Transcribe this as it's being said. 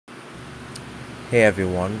Hey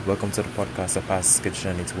everyone, welcome to the podcast of Fastest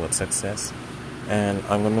Journey Towards Success. And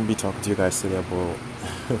I'm going to be talking to you guys today about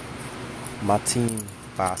my team,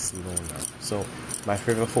 Barcelona. So, my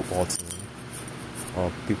favorite football team,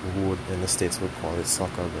 or people who would in the States would call it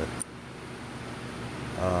soccer,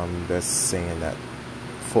 but they're saying that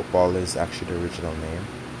football is actually the original name.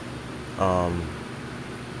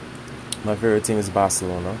 My favorite team is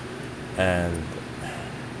Barcelona, and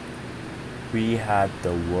we had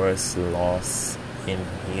the worst loss in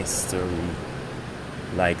history,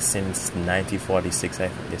 like since 1946. I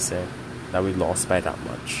think they said that we lost by that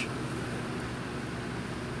much.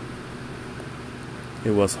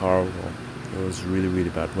 It was horrible. It was really,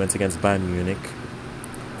 really bad. Went against Bayern Munich,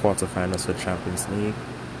 quarterfinals for Champions League,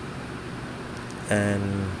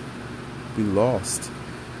 and we lost.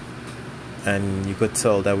 And you could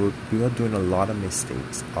tell that we were doing a lot of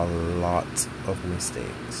mistakes.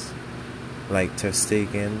 Like Ter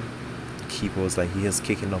Stegen, keeper was like, he was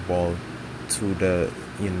kicking the ball to to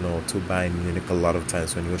Bayern Munich a lot of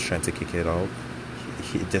times when he was trying to kick it out.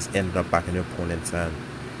 He just ended up back in the opponent's hand.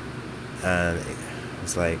 And it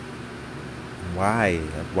was like, why?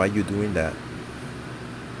 Why are you doing that?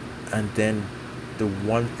 And then the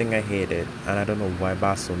one thing I hated, and I don't know why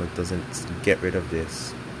Barcelona doesn't get rid of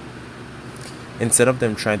this, instead of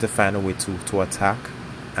them trying to find a way to attack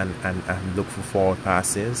and look for forward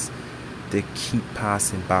passes, they keep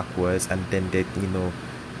passing backwards, and then they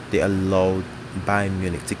allow Bayern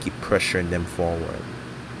Munich to keep pressuring them forward,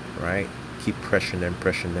 right? Keep pressuring them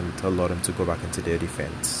to allow them to go back into their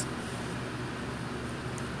defense.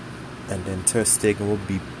 And then Ter Stegen will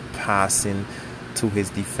be passing to his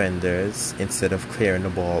defenders instead of clearing the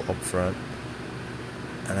ball up front.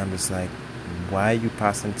 And I'm just like, why are you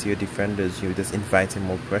passing to your defenders? You're just inviting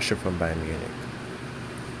more pressure from Bayern Munich.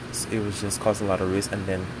 So it was just causing a lot of risk. And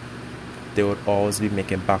then they would always be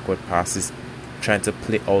making backward passes, trying to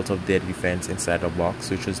play out of their defense inside the box,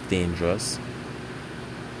 which was dangerous.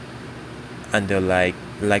 And they're like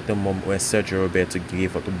the moment where Sergio Roberto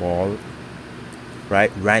gave up the ball, right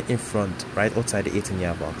in front, right outside the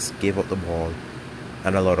 18-yard box, gave up the ball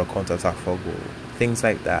and allowed a counter-attack for a goal. Things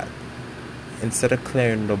like that. Instead of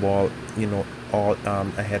clearing the ball, all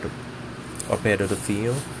ahead of the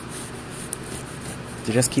field,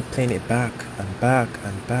 they just keep playing it back and back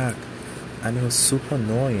and back. And it was super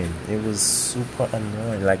annoying.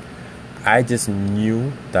 Like, I just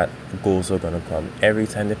knew that goals were going to come. Every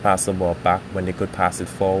time they passed the ball back, when they could pass it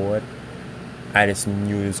forward, I just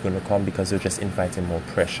knew it was going to come because they were just inviting more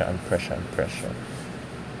pressure and pressure and pressure.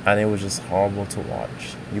 And it was just horrible to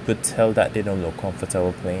watch. You could tell that they don't look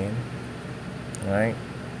comfortable playing, right?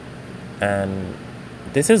 And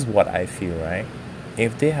this is what I feel, right?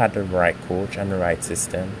 If they had the right coach and the right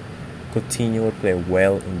system, Coutinho would play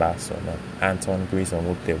well in Barcelona. Antoine Griezmann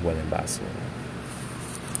would play well in Barcelona.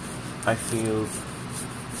 I feel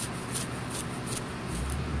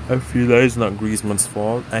that it's not Griezmann's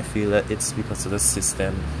fault. I feel that it's because of the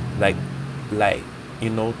system. Like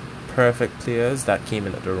perfect players that came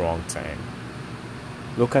in at the wrong time.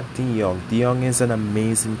 Look at De Jong. De Jong is an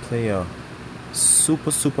amazing player.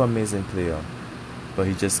 Super, super amazing player. But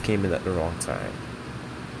he just came in at the wrong time.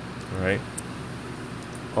 Right?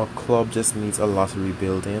 Our club just needs a lot of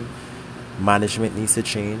rebuilding. Management needs to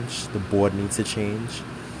change. The board needs to change.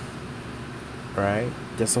 Right?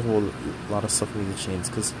 Just a whole lot of stuff needs to change.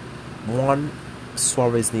 Because one,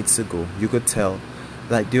 Suarez needs to go. You could tell.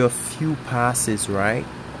 Like, there are a few passes, right,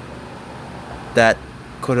 that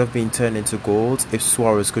could have been turned into goals if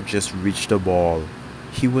Suarez could just reach the ball.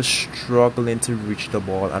 He was struggling to reach the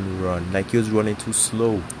ball and run. Like, he was running too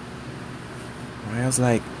slow. Right? I was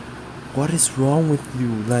like, what is wrong with you?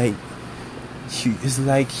 Like, he's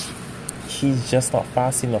just not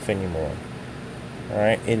fast enough anymore.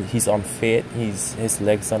 Alright? He's unfit. His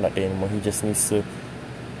legs are not there anymore. He just needs to,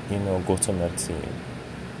 go to another team.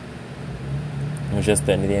 He's just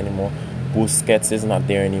not there anymore. Busquets is not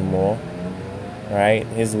there anymore. Right?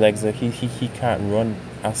 His legs are, he can't run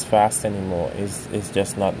as fast anymore. It's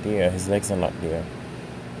just not there. His legs are not there.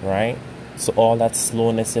 Right? So all that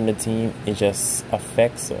slowness in the team, it just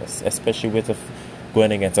affects us, especially with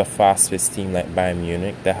going against a fast-paced team like Bayern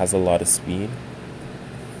Munich that has a lot of speed.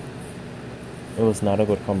 It was not a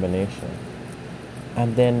good combination.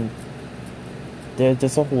 And then there's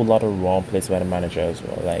just a whole lot of wrong plays by the manager as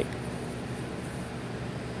well. Like,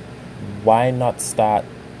 why not start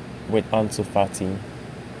with Ansu Fati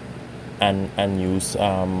and use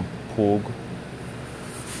Pug?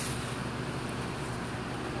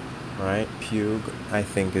 Right, Pug, I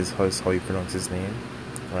think is how you pronounce his name.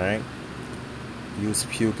 Right, use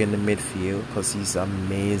Pug in the midfield because he's an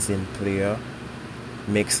amazing player.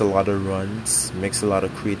 makes a lot of runs, makes a lot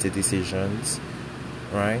of creative decisions,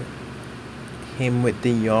 right? Him with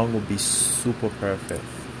De Jong would be super perfect,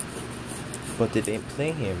 but they didn't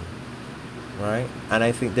play him, right? And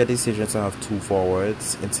I think the decision to have two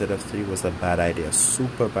forwards instead of three was a bad idea,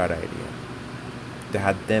 super bad idea. They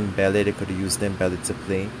had Dembele, they could have used Dembele to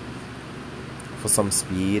play for some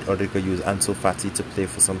speed, or they could use Ansu Fati to play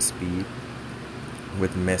for some speed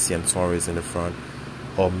with Messi and Suarez in the front,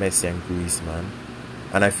 or Messi and Griezmann.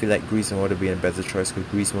 And I feel like Griezmann would have been a better choice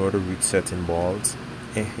because Griezmann would have reached certain balls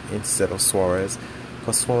instead of Suarez,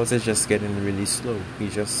 because Suarez is just getting really slow.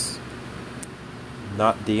 He's just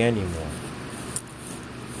not there anymore.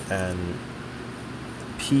 And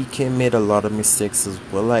PK made a lot of mistakes as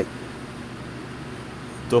well. Like,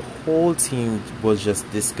 the whole team was just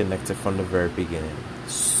disconnected from the very beginning.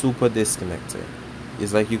 Super disconnected.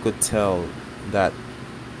 It's like you could tell that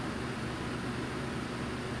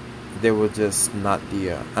they were just not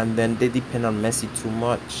there. And then they depend on Messi too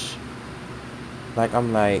much. Like,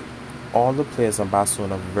 I'm like, all the players on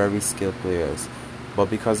Barcelona are very skilled players, but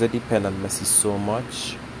because they depend on Messi so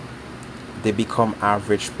much, they become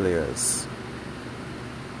average players.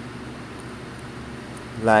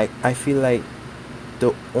 Like, I feel like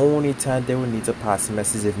the only time they will need to pass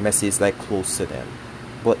Messi is if Messi is like close to them.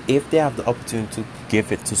 But if they have the opportunity to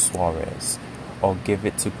give it to Suarez or give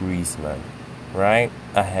it to Griezmann, right,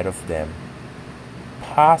 ahead of them,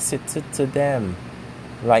 pass it to them.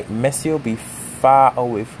 Like, Messi will be far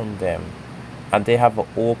away from them, and they have an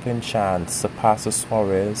open chance to pass to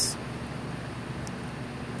Suarez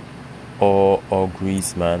or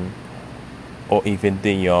Griezmann or even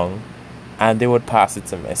De Jong, and they would pass it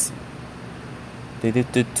to Messi. They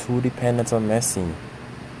did the too dependent on Messi,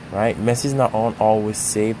 right? Messi's not always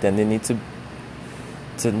saved, and they need to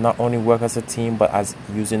not only work as a team but as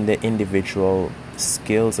using their individual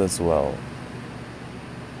skills as well.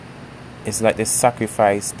 It's like they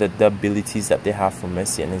sacrifice the abilities that they have for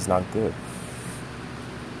Messi, and it's not good.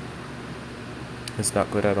 It's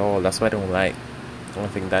not good at all. That's why I don't like. I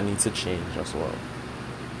think that needs to change as well.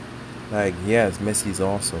 Like, yes, Messi's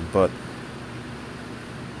awesome, but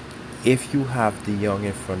if you have De Jong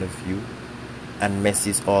in front of you and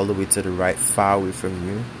Messi's all the way to the right, far away from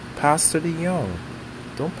you, pass to De Jong.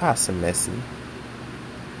 Don't pass to Messi.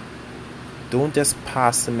 Don't just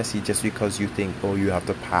pass to Messi just because you think, oh, you have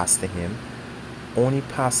to pass to him. Only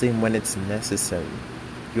pass him when it's necessary.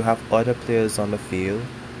 You have other players on the field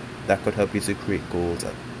that could help you to create goals,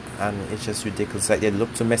 and it's just ridiculous. Like, they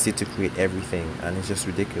look to Messi to create everything, and it's just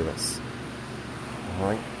ridiculous.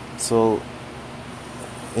 Alright, so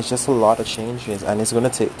it's just a lot of changes, and it's going to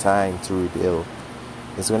take time to rebuild.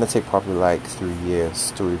 It's going to take probably like 3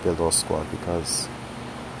 years to rebuild our squad, because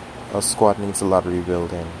our squad needs a lot of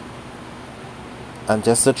rebuilding. And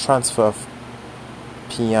just the transfer of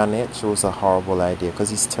Pjanic was a horrible idea,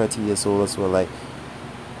 because he's 30 years old as well. Like,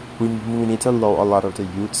 we need to allow a lot of the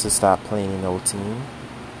youths to start playing in our team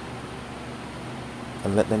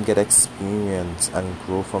and let them get experience and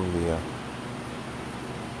grow from there.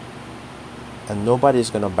 And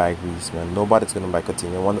nobody's going to buy Griezmann. Nobody's going to buy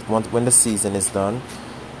Coutinho. When the season is done,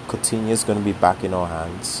 Coutinho is going to be back in our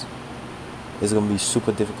hands. It's going to be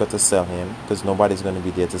super difficult to sell him because nobody's going to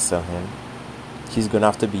be there to sell him. He's going to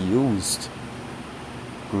have to be used.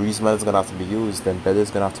 Griezmann is going to have to be used. Dembele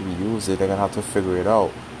is going to have to be used. They're going to have to figure it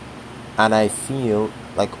out. And I feel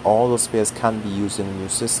like all those players can be used in the new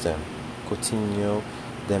system. Coutinho,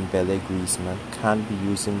 Dembele, Griezmann can be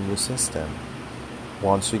used in the new system.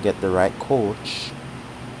 Once we get the right coach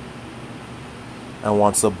and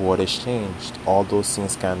once the board is changed, all those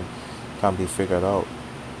things can be figured out.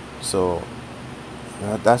 So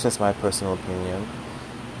that's just my personal opinion.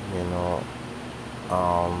 You know,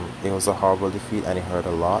 it was a horrible defeat and it hurt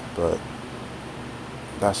a lot, but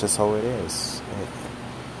that's just how it is.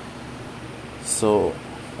 So,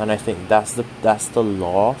 and I think that's the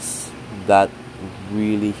loss that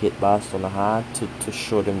really hit Barcelona hard, to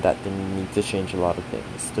show them that they need to change a lot of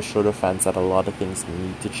things, to show the fans that a lot of things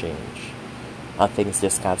need to change, and things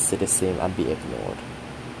just can't stay the same and be ignored.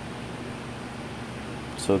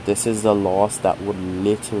 So this is the loss that would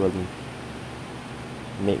literally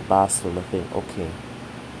make Barcelona think, okay,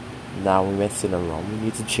 now we messing around, we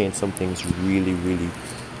need to change some things really, really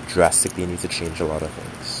drastically. Need to change a lot of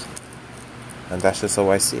things, and that's just how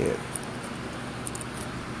I see it.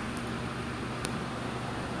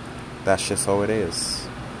 That's just how it is.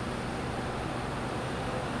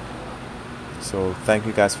 So thank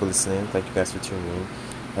you guys for listening. Thank you guys for tuning in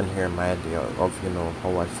and hearing my idea of, you know,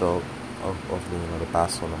 how I felt of you know, the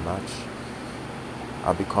Barcelona match.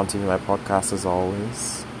 I'll be continuing my podcast as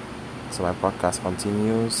always. So my podcast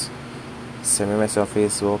continues. Send me a message on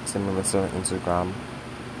Facebook, send me a message on Instagram.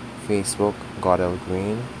 Facebook, Godel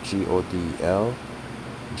Green, GODLGREENE,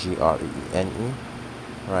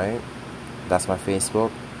 right? That's my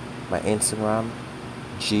Facebook. My Instagram,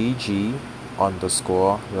 GG_life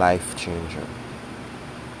changer.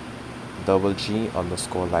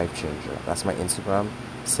 G_life changer. That's my Instagram.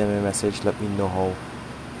 Send me a message. Let me know how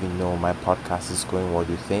my podcast is going, what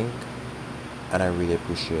you think. And I really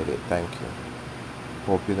appreciate it. Thank you.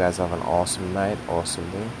 Hope you guys have an awesome night, awesome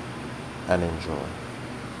day, and enjoy.